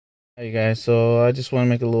Hey guys, so I just want to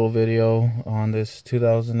make a little video on this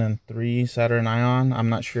 2003 Saturn Ion. I'm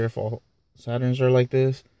not sure if all Saturns are like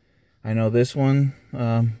this. I know this one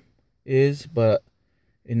is, but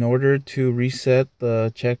in order to reset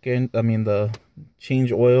the the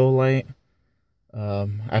change oil light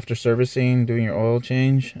after servicing, doing your oil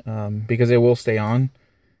change, because it will stay on.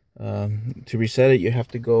 To reset it, you have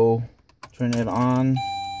to go turn it on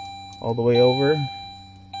all the way over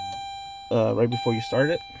right before you start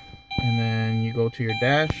it. And then you go to your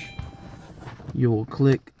dash, you will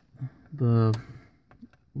click the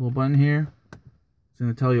little button here. It's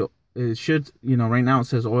going to tell you, it should, right now it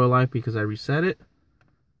says oil life because I reset it,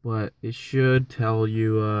 but it should tell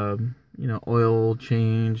you, oil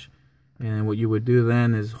change. And what you would do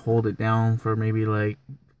then is hold it down for maybe like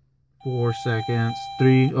 4 seconds,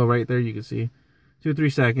 right there you can see,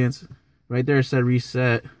 2-3 seconds. Right there it said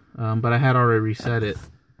reset, but I had already reset it.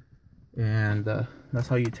 And that's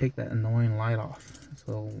how you take that annoying light off.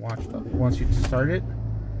 So once you start it,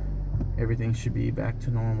 everything should be back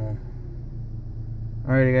to normal.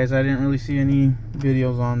 Alrighty guys, I didn't really see any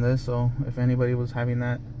videos on this, so if anybody was having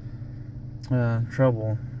that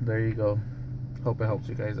trouble, there you go. Hope it helps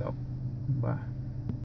you guys out. Bye.